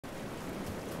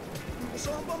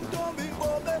Sombong tombi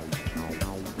bobe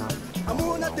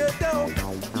Amuna teteo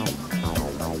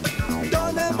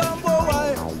Done bambo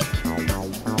wai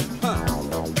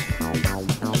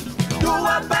Do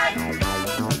a back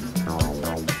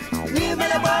Ni me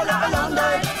le bola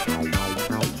alondai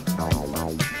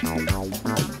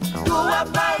Do a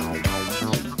back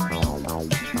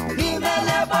Ni me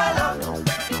le bola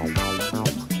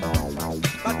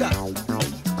Bata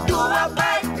Do a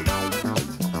back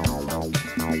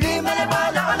Ni me le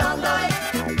bola alondai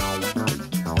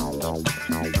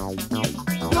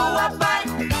Do a back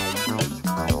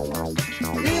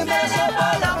Ni me le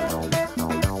bola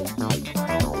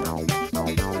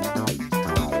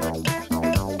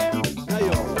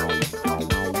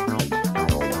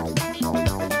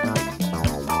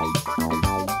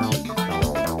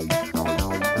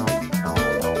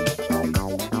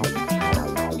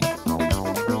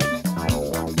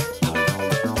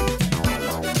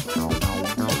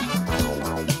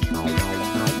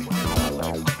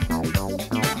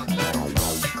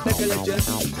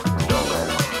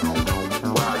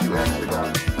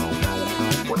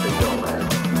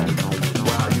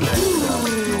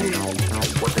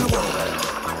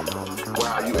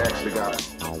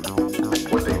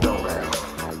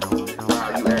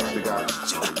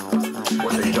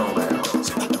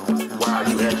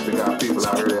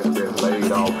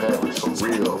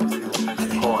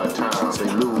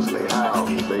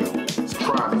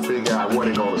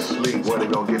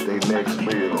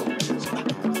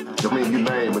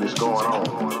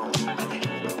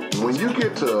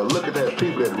to look at that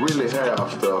people that really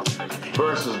have stuff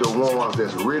versus the ones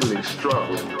that's really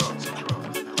struggling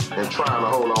and trying to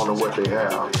hold on to what they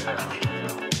have.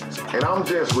 And I'm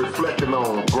just reflecting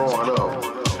on growing up.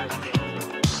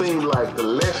 Seemed like the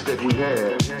less that we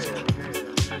had,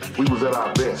 we was at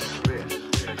our best.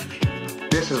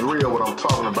 This is real what I'm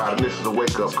talking about, and this is a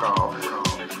wake-up call.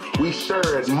 We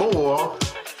shared more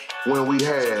when we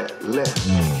had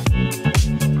less.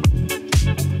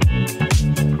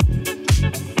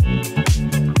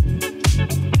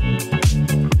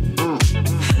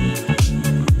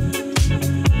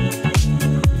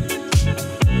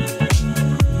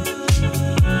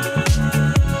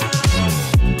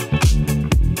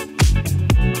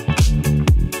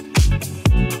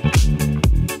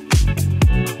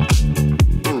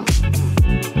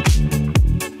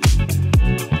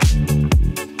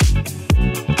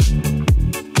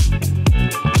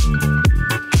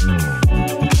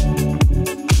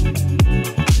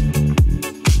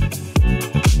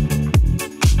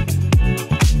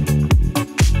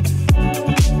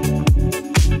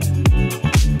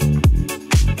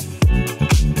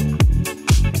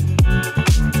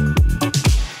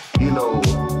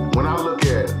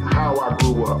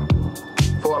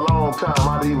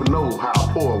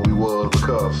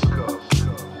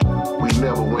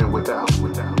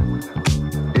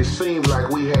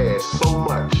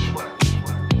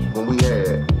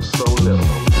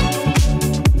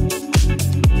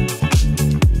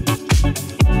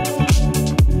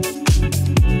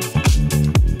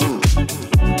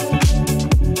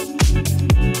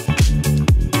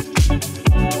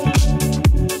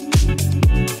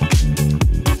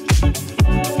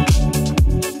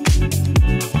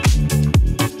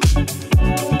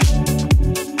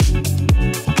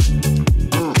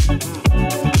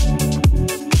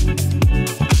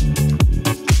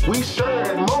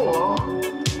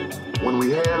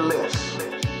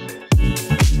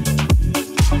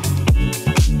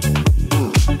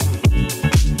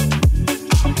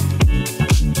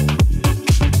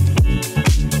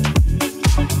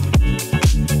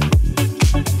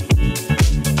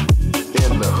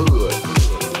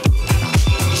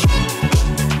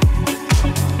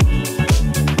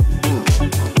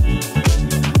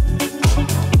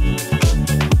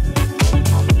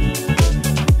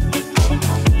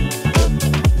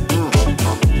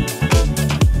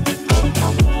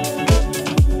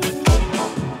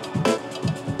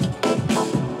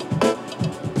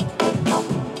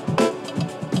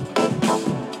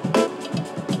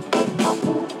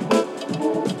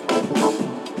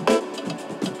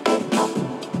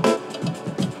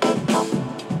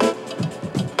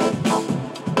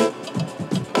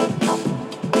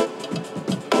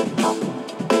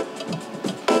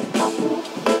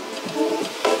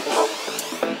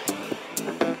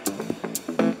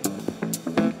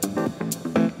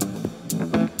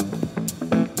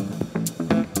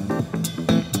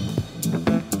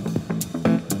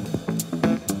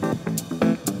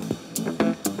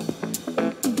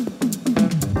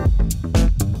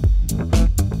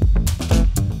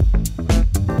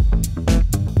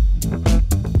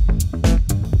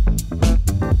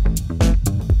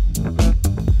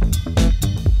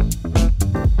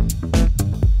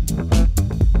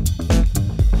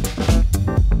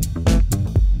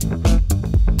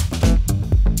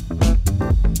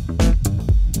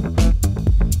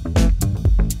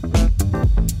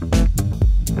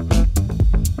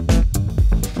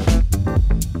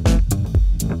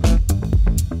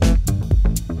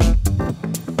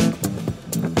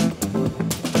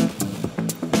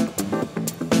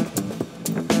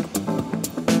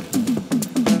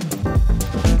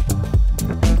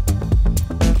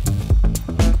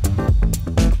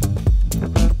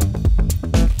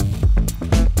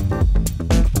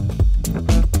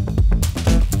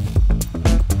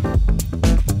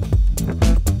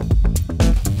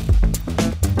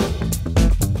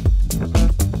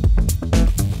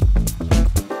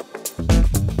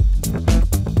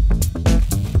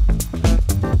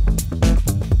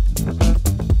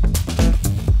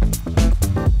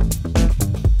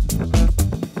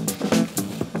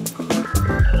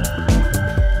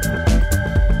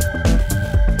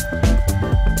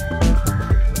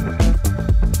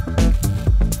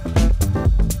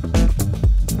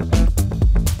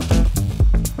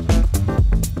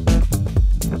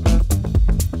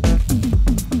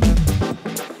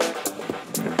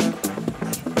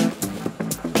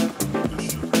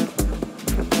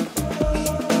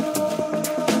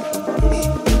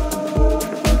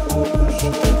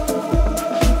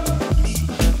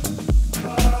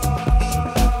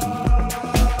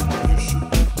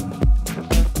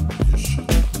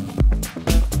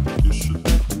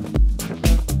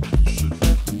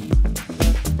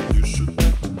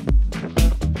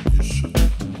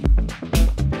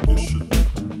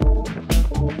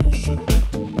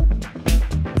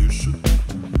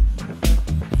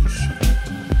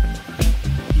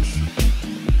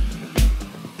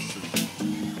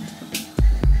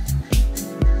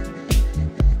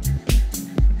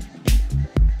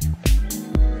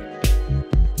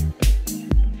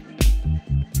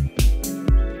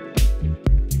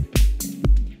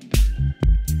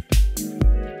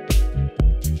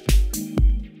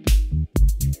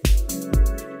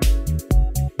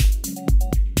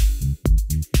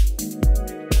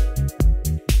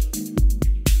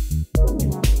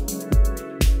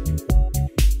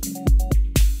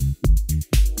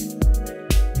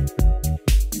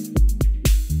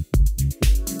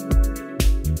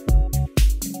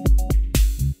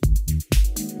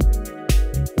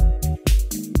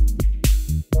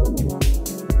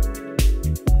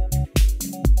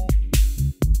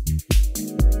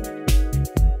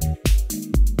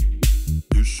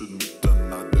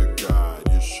 another guy.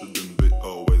 You shouldn't be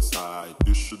always high.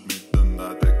 You should meet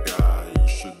another guy. You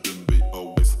shouldn't be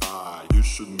always high. You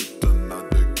should meet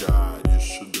another guy. You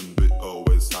shouldn't be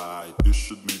always high. You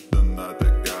should meet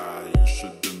another guy. You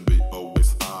shouldn't be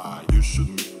always high. You should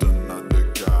meet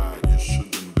another guy. You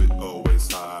shouldn't be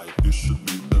always high. You should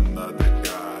meet another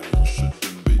guy. You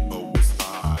shouldn't be always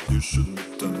high. You should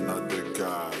meet another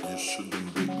guy. You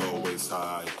shouldn't be always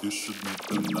high. You should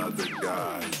meet another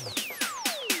guy.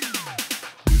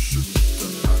 You should meet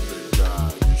another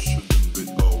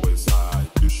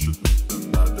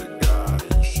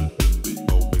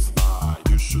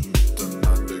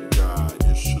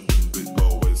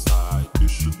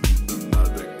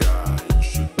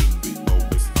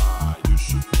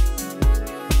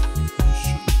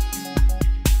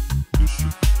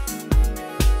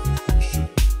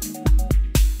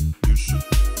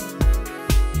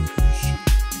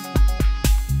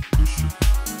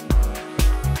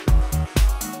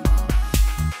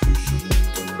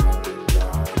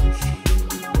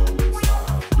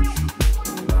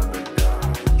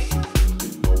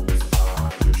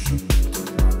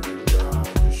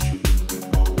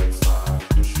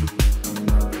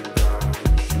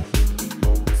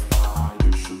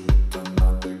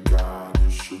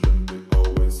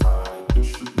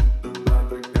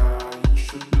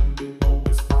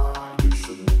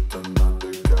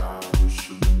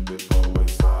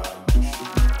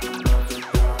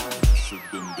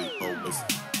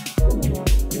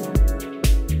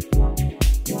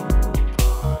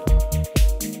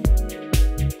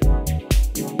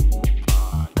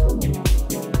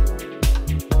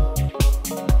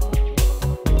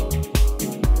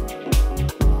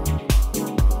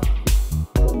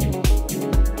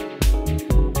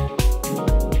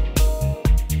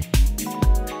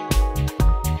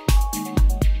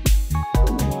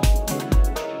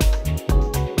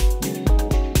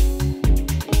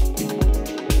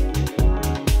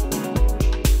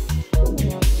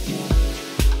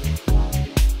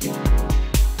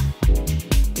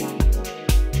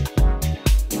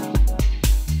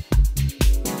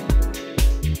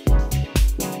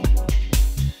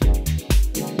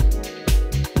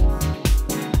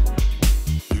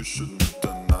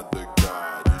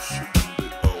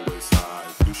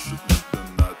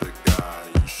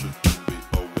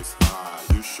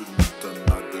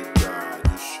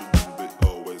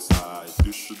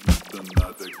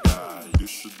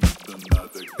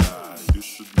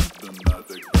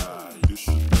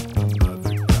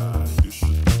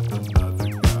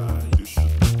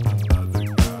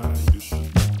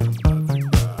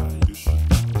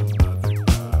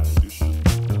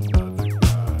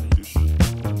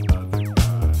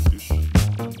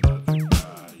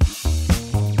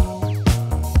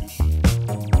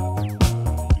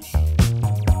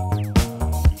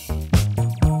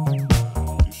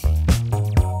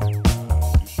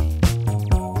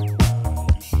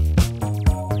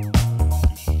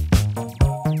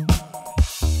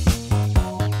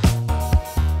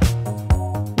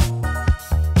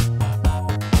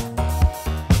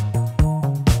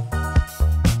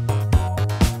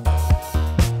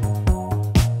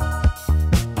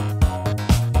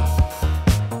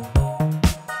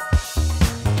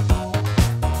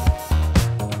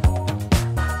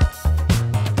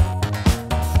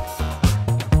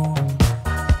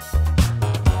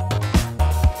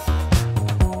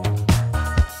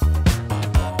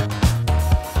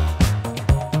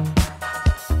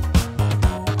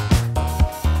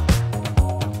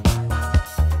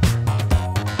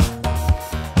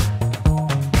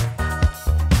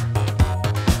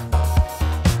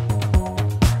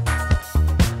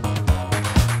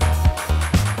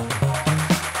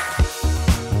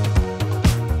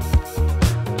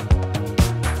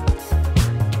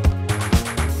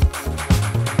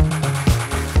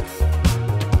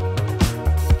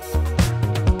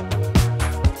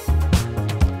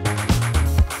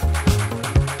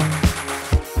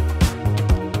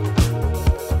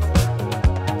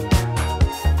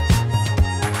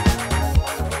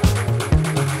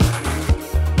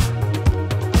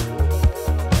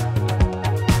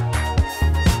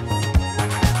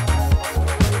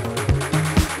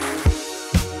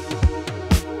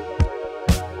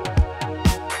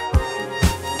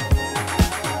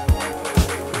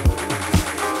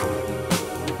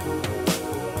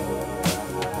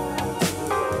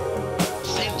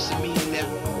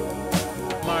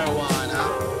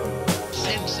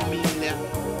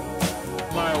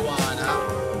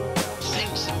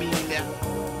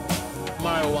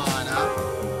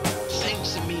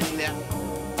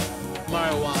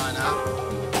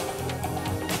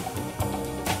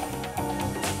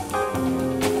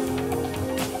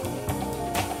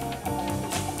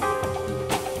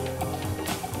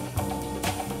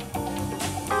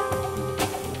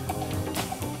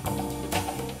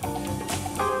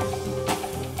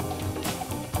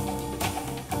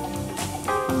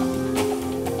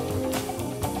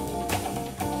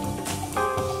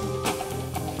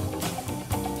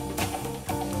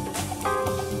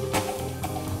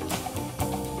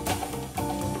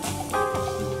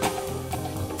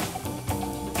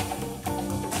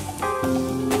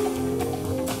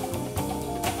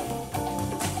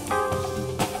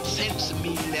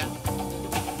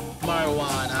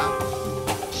marijuana,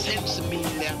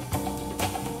 Sensimilia,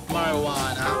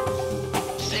 marijuana,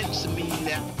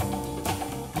 sensimilia,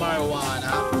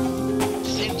 marijuana,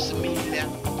 sensimilia.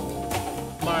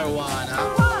 marijuana.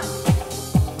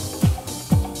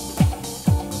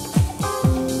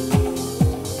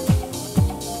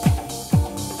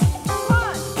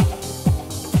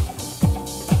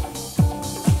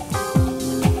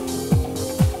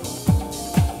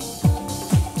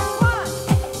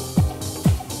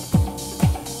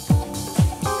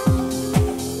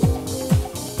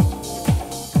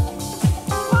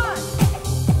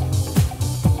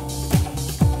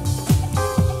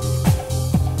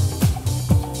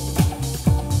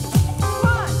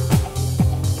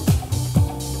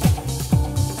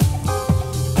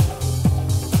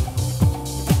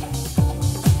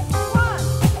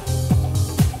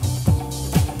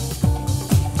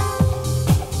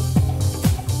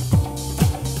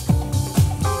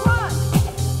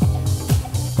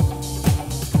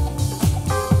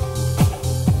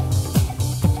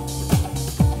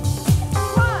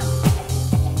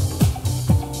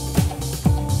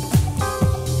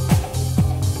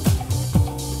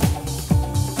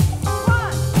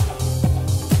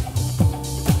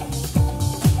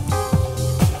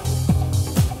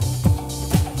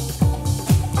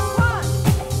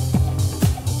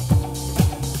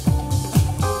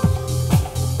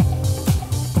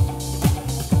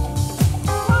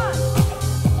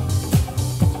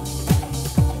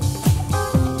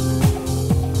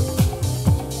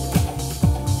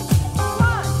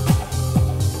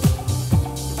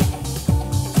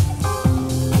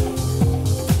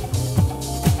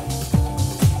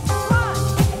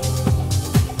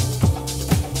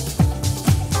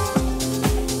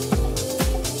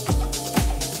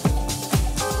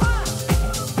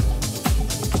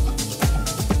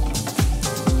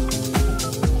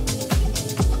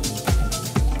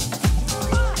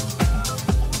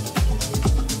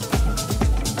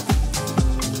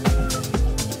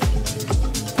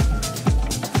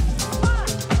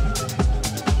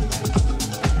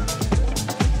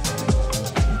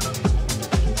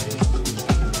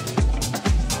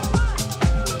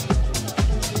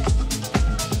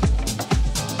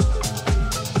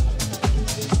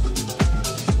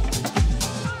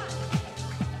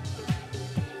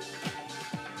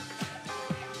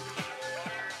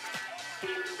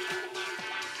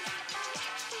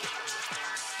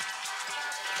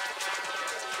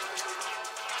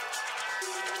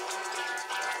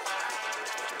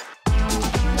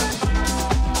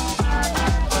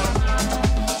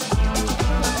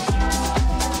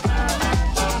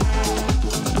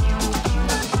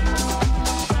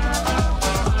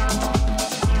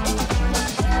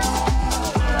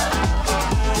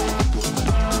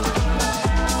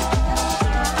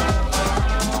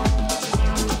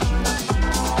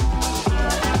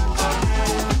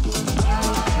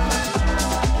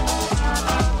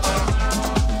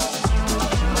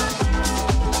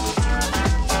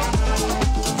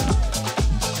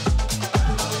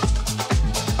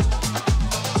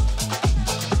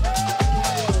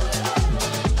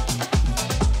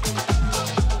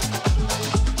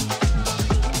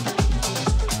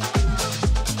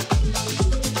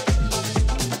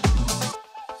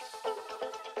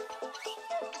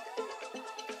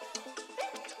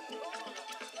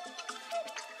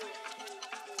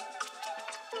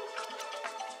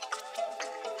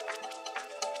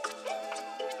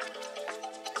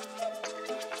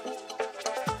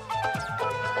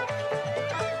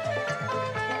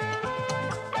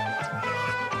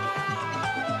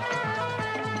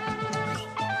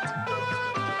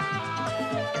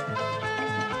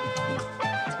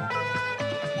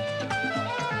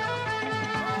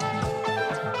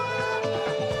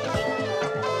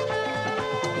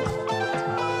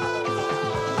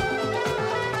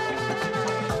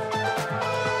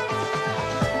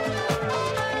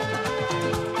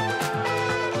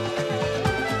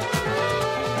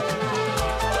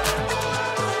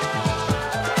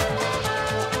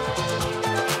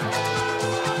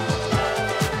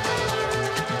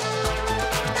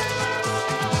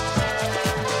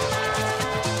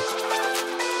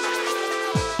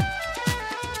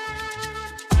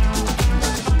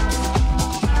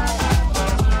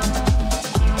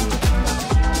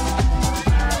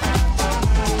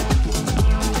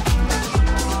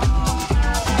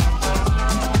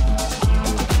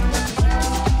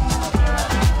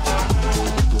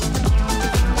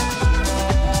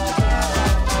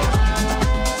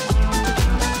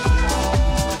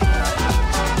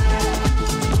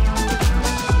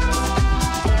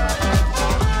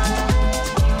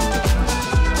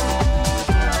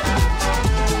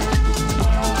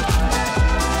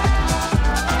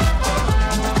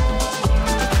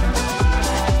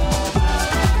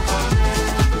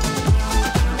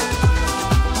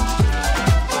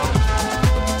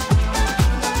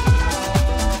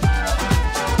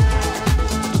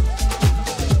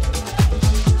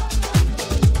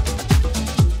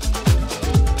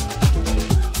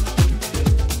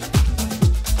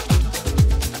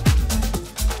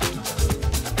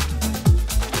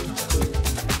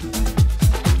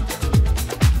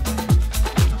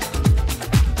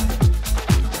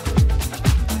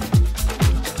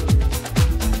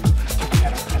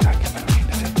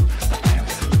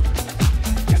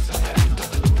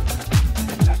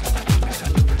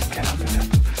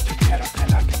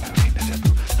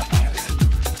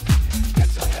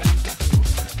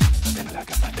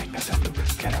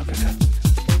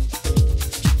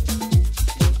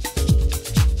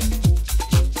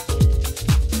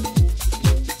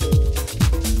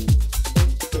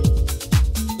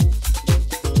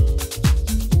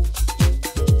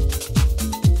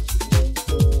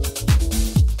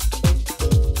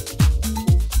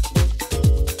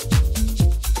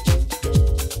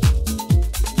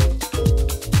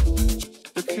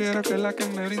 quiero que la que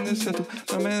me brindes sea tú.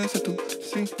 Dame de ese tú,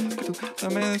 sí, que tú,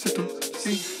 dame de ese tú,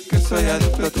 sí, que soy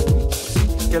adicto a tú,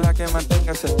 sí, que la que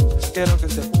mantenga sea tú, quiero que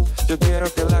sea tú. Yo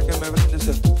quiero que la que me brindes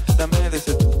sea tú. Dame de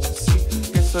ese tú,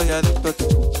 sí, que soy adicto a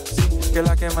tú, sí, que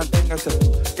la que mantenga sea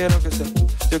tú, quiero que sea tú.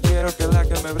 Yo quiero que la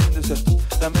que me brindes sea tú.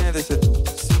 Dame de ese tú,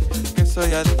 sí, que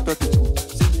soy adicto a tú,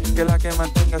 sí, que la que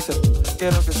mantenga sea tú,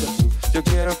 quiero que sea tú. Yo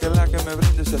quiero que la que me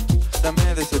brindes sea tú.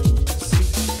 Dame de ese tú, sí,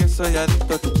 que soy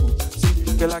adicto a tú,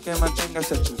 sí, que la que mantenga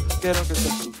sea tú, quiero que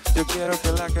sea tú. Yo quiero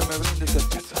que la que me brindes sea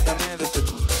tú. Dame de ese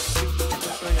tú, sí,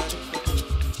 que soy adicto a tú,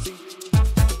 sí.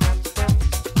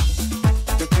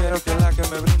 Yo quiero que la que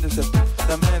me brindes sea tú.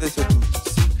 Dame de ese tú,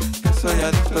 sí, que soy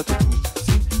adicto a tú,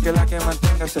 sí, que la que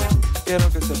mantenga sea tú, quiero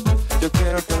que sea tú. Yo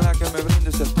quiero que la que me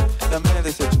brindes sea tú. Dame de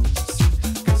ese tú, sí,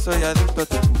 que soy adicto a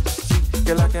tú, sí,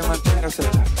 que la que mantenga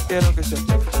sea tú, quiero que sea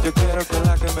tú. Yo quiero que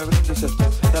la que me brindes sea tú.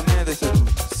 Dame de ese tú,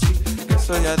 sí, que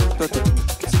soy adicto a tú.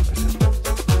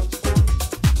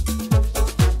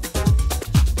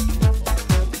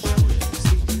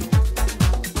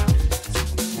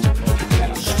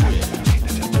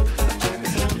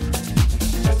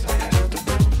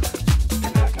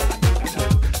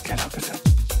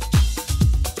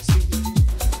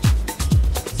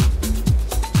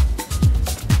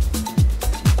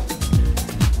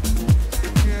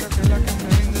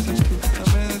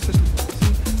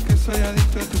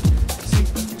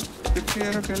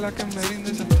 Quiero que la que me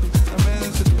brindes a tú, dame de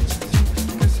ese tú, sí,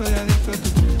 que soy adicto a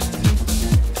tú, sí.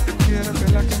 Yo quiero que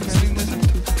la que me brindes a tú,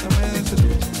 dame de ese tú,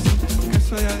 sí, que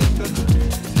soy adicto a tú,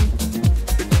 sí.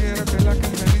 Yo quiero que la que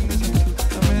me brindes a tú,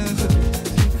 dame de ese tú,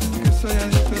 sí, que soy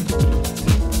adicto a tú,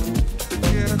 sí. Yo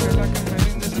quiero que la que me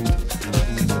brindes a tú, dame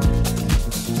de ese tú.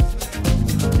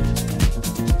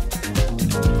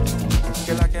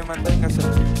 Que la que mantenga ese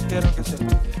tú, quiero que sea tú.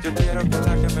 Yo quiero que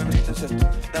la que me brindes a tú,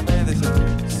 dame de ese tú,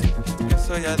 sí.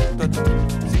 Soy adicto a tú,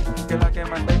 sí, que la que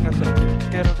mantenga sea tú,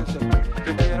 quiero que sea tú.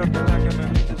 Yo quiero que la que me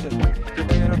brindes sea tú. Yo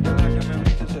quiero que la que me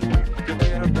brindes sea tú. Yo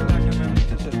quiero que la que me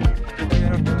brindes sea tú. Yo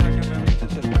quiero que la que me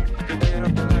brindes sea tú. Yo quiero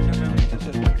que la que me brindes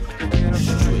sea tú. Yo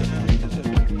quiero que la que me brindes sea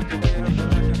tú. Yo quiero que la que me brindes sea tú. Okay, strip. Quiero que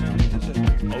la que me brindes sea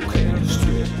tú. Okay,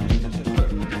 strip.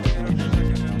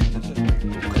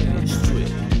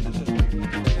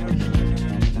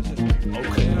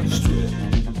 Okay, strip.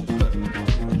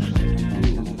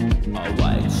 All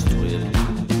right, strip.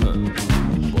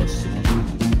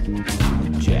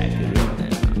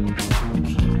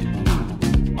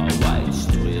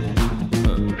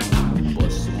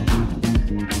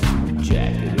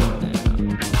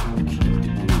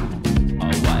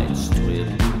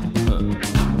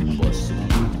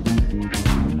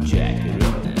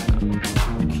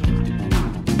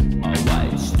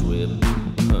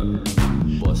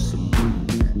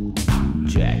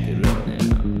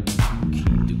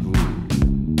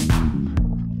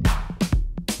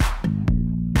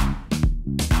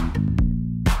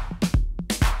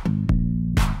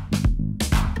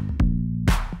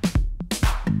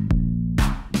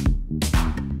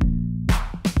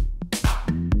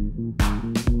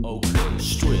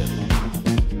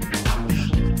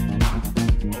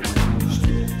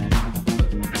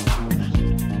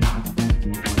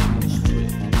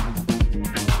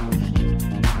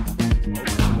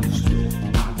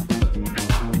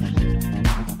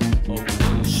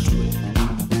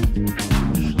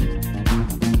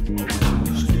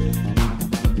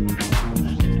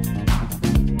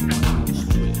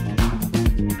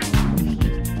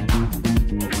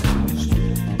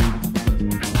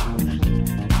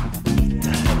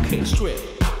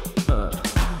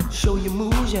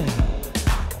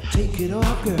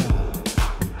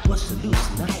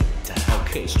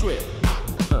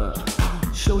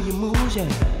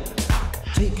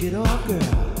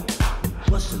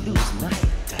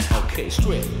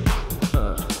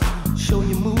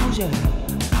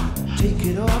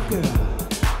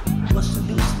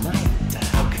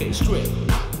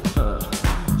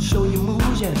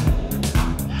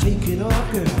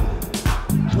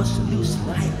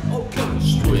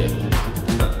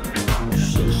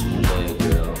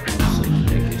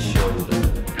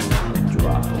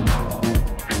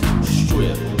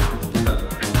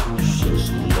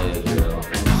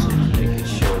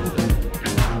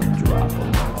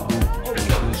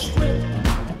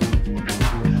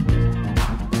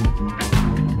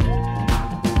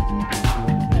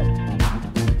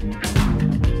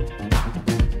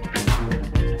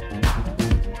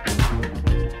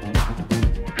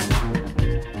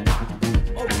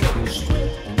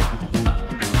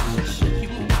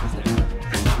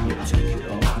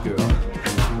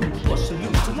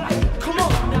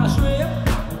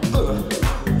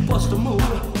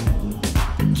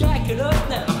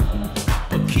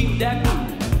 that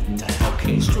move.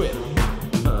 Okay, strip.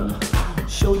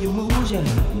 Show your moves, yeah.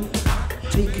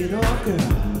 Take it off, girl.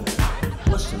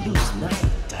 What's the loose tonight?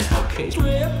 Okay,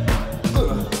 strip.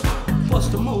 What's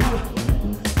the move?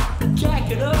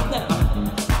 Jack it up now,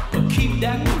 but keep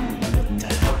that move.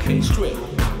 Okay, strip.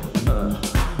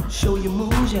 Show your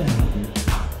moves, yeah.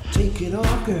 Take it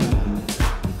off, girl.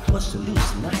 What's the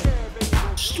loose tonight?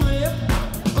 Strip.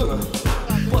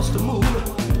 What's the move?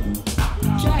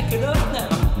 Jack it up now,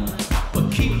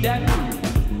 but keep that move.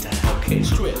 Okay,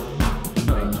 strip.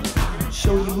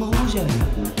 Show your moves, yeah.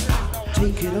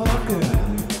 Take it off, girl.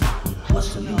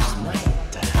 What's the loose tonight?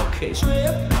 Okay,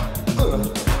 strip.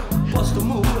 What's the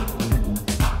move?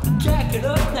 Jack it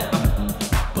up now,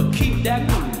 but keep that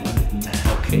move.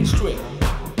 Okay, strip.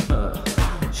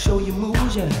 Show your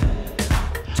moves, yeah.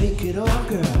 Take it off,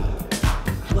 girl.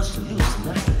 What's the loose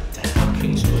tonight?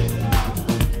 Okay, strip.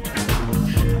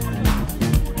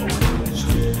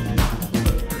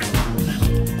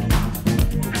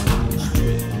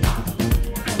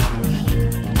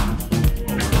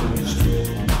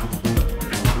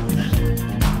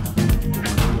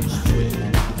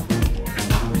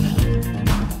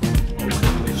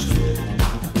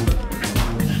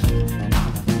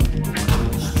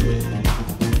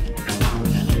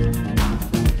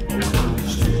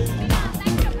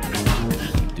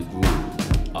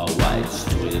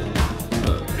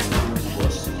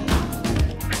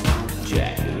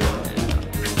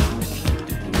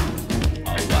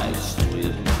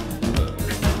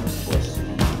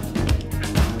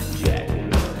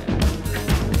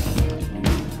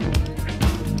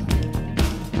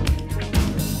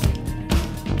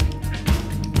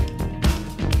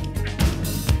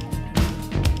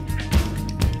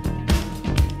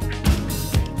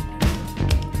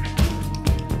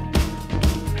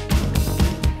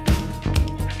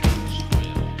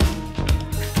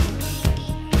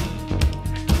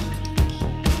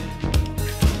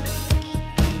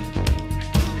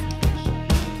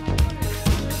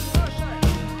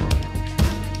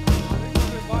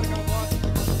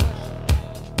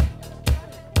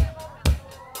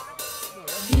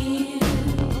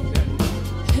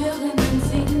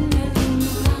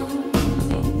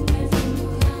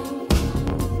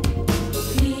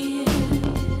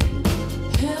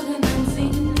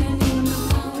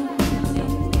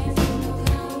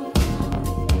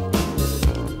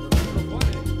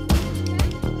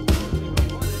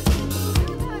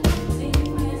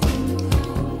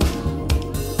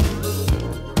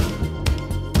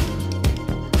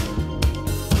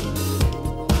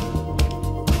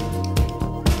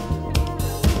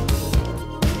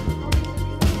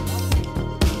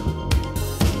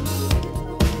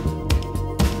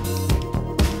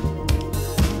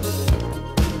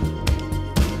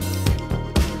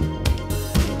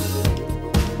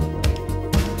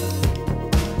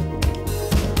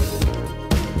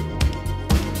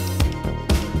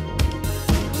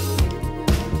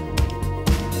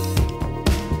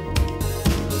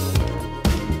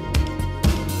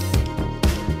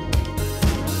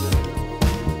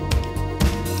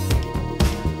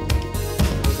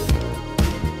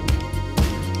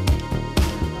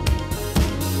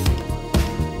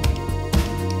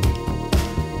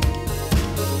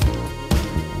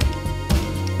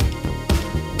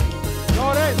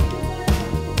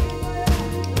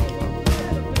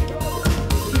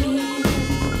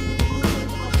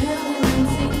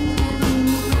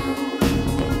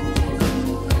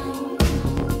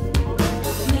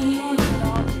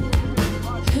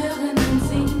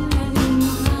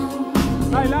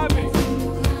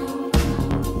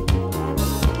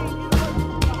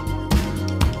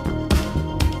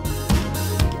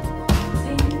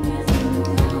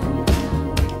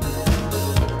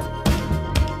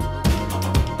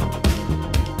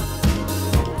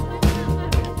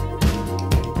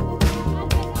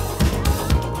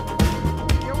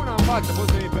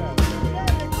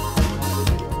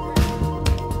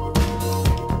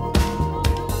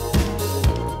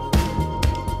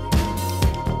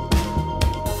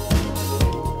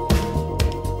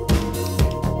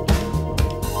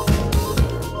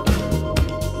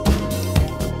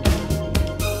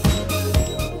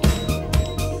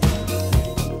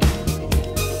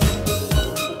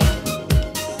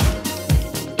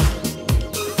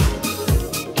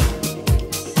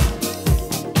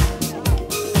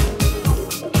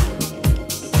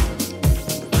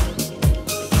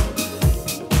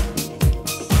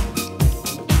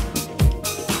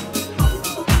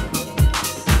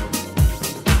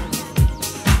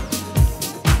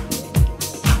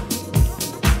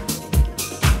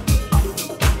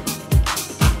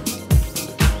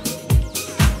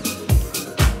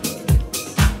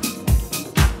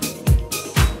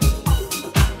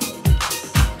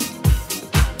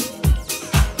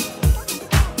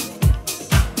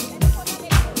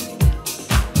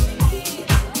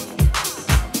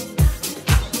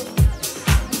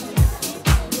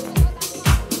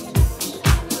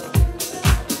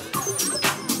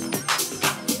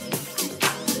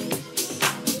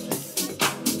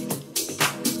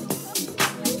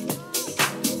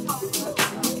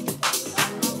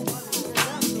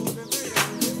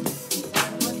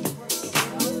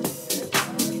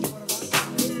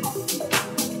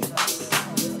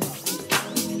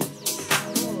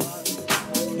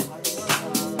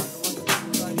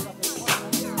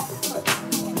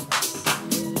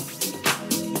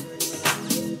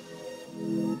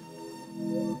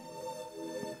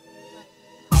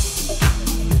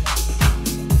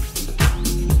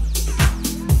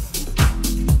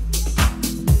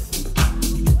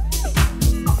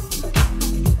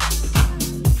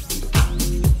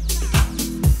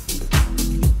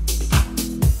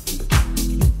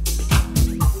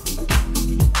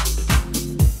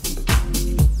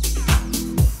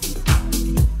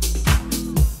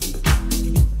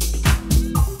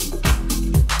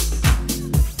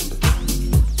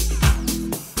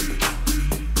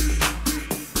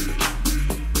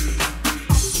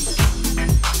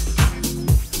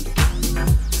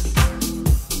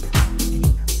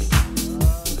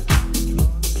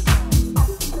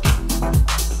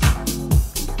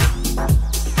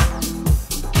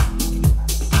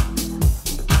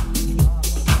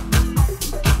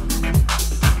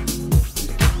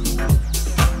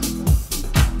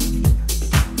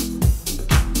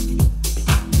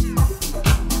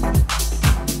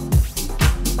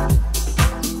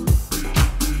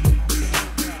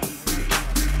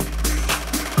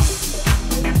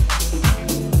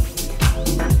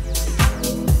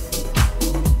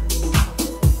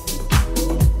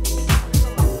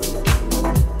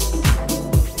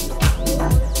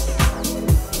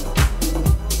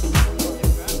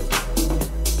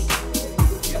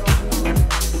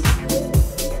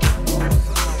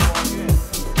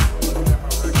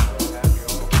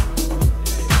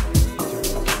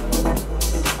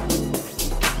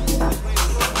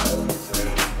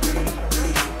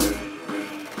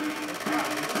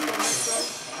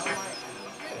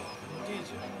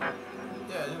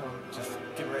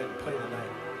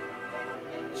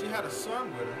 had a son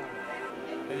with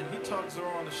her, and he tugs her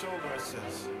on the shoulder and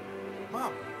says,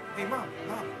 Mom, hey Mom,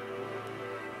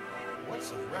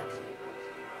 what's a record?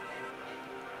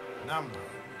 And I'm like,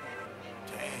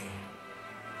 dang,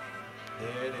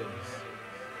 there it is.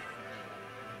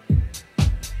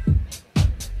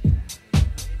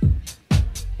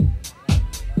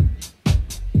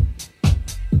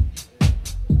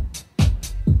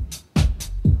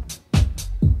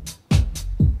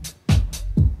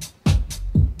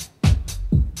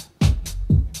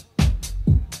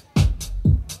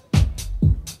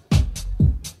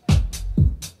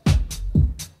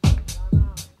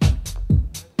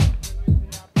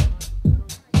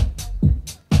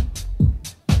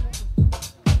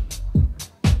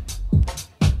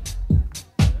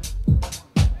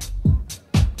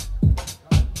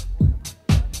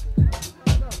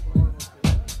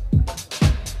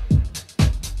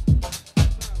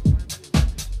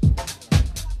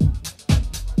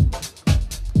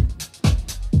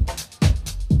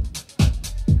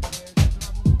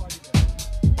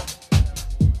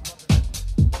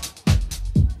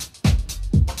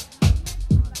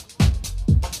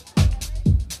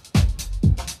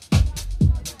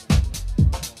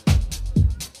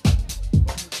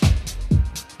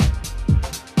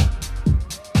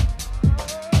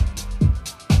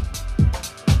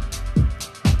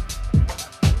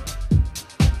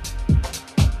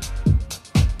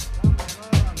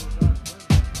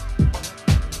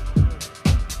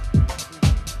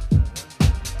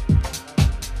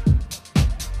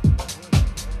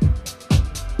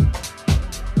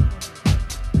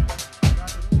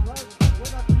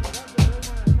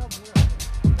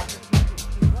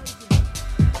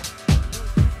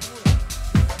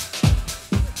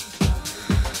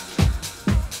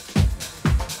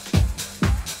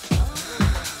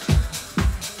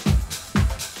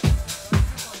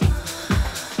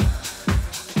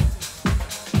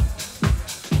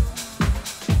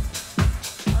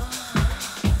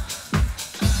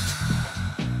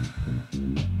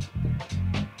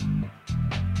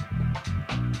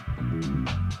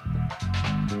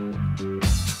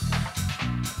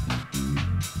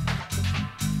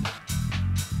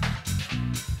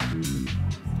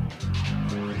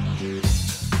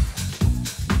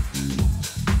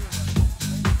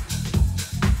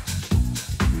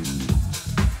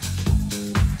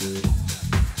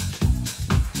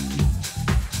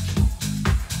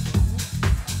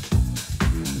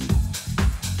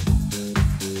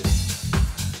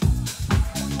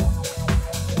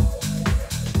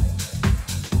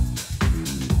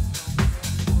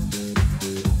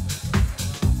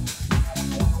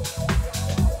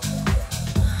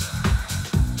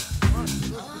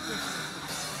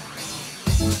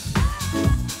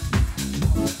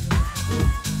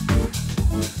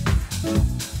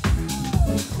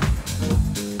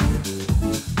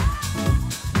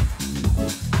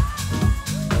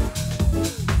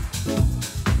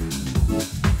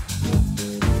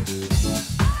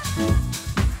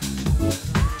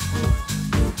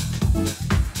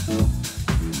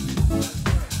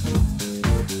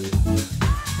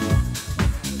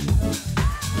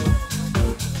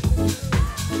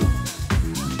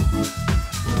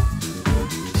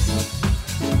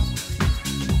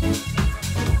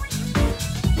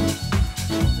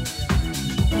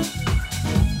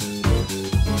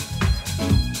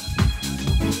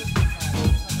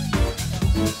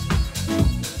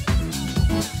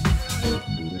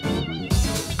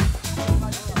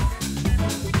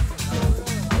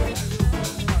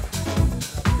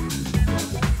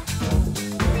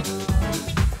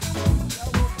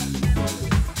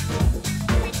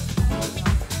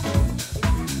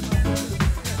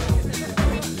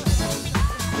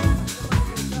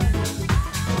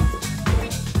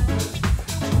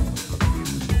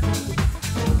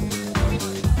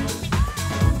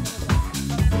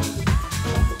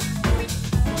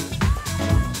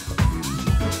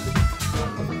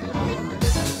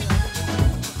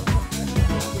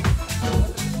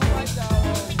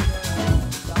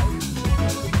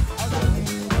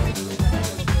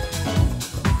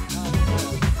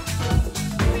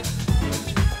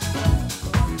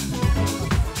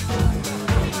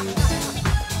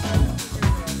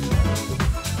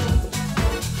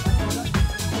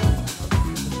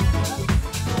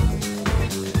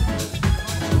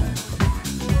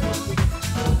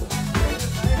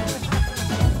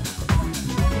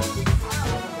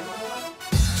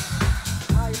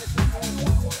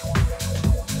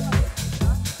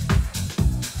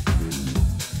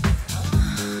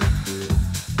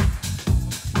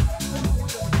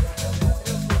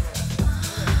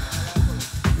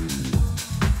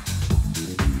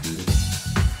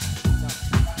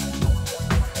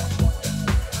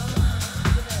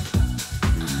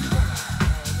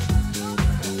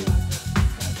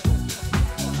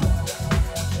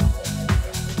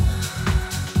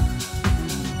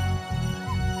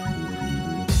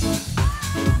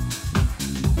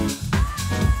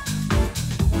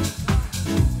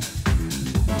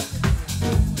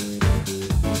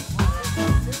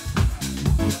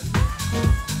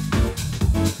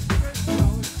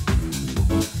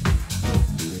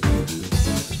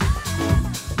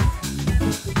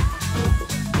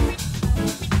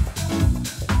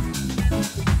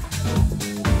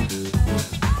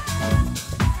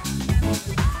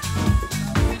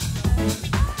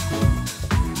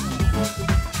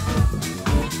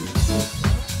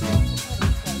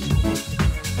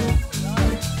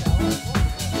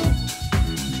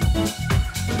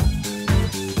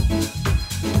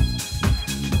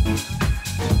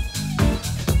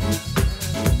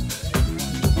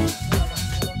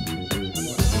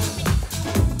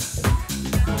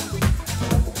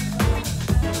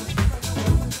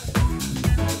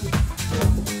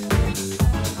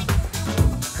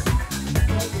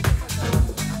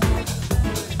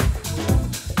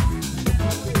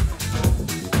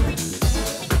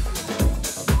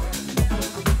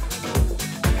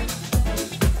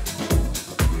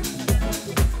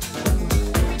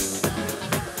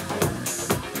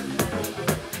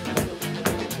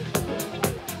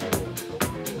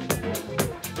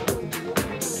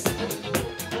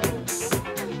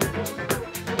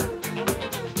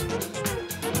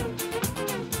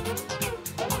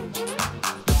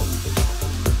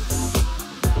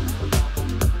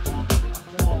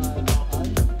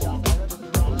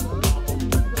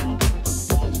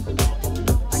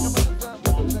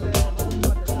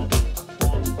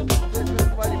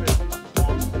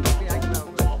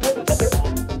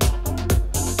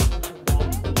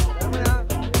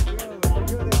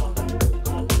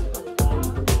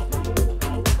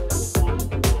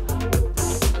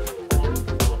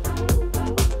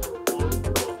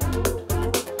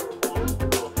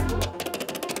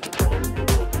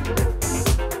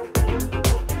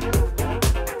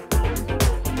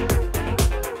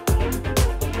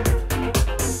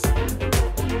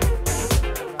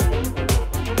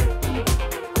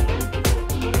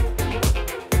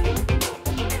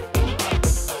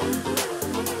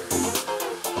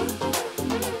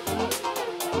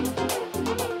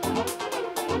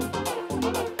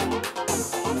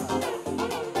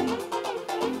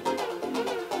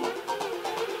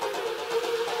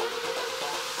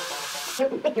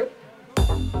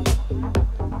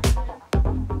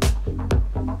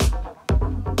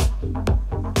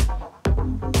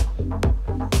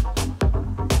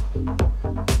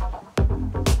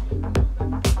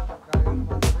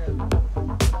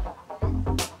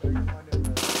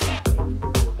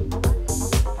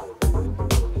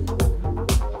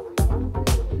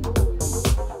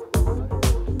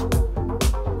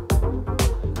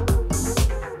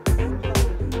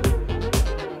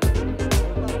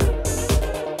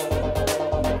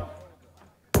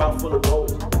 full of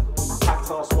gold,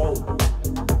 pockets on swole.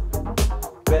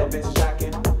 Bad bitch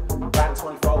jacking, riding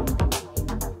 24.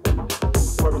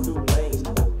 Swerving through lanes,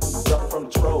 jumping from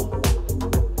the troll.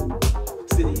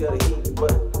 City of the heat,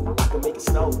 but I can make it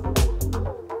snow.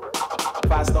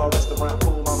 5-star restaurant,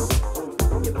 pool on the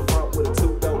roof. In the front with a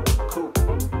 2-door coupe.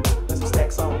 There's some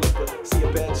stacks on liquor, see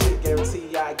a bad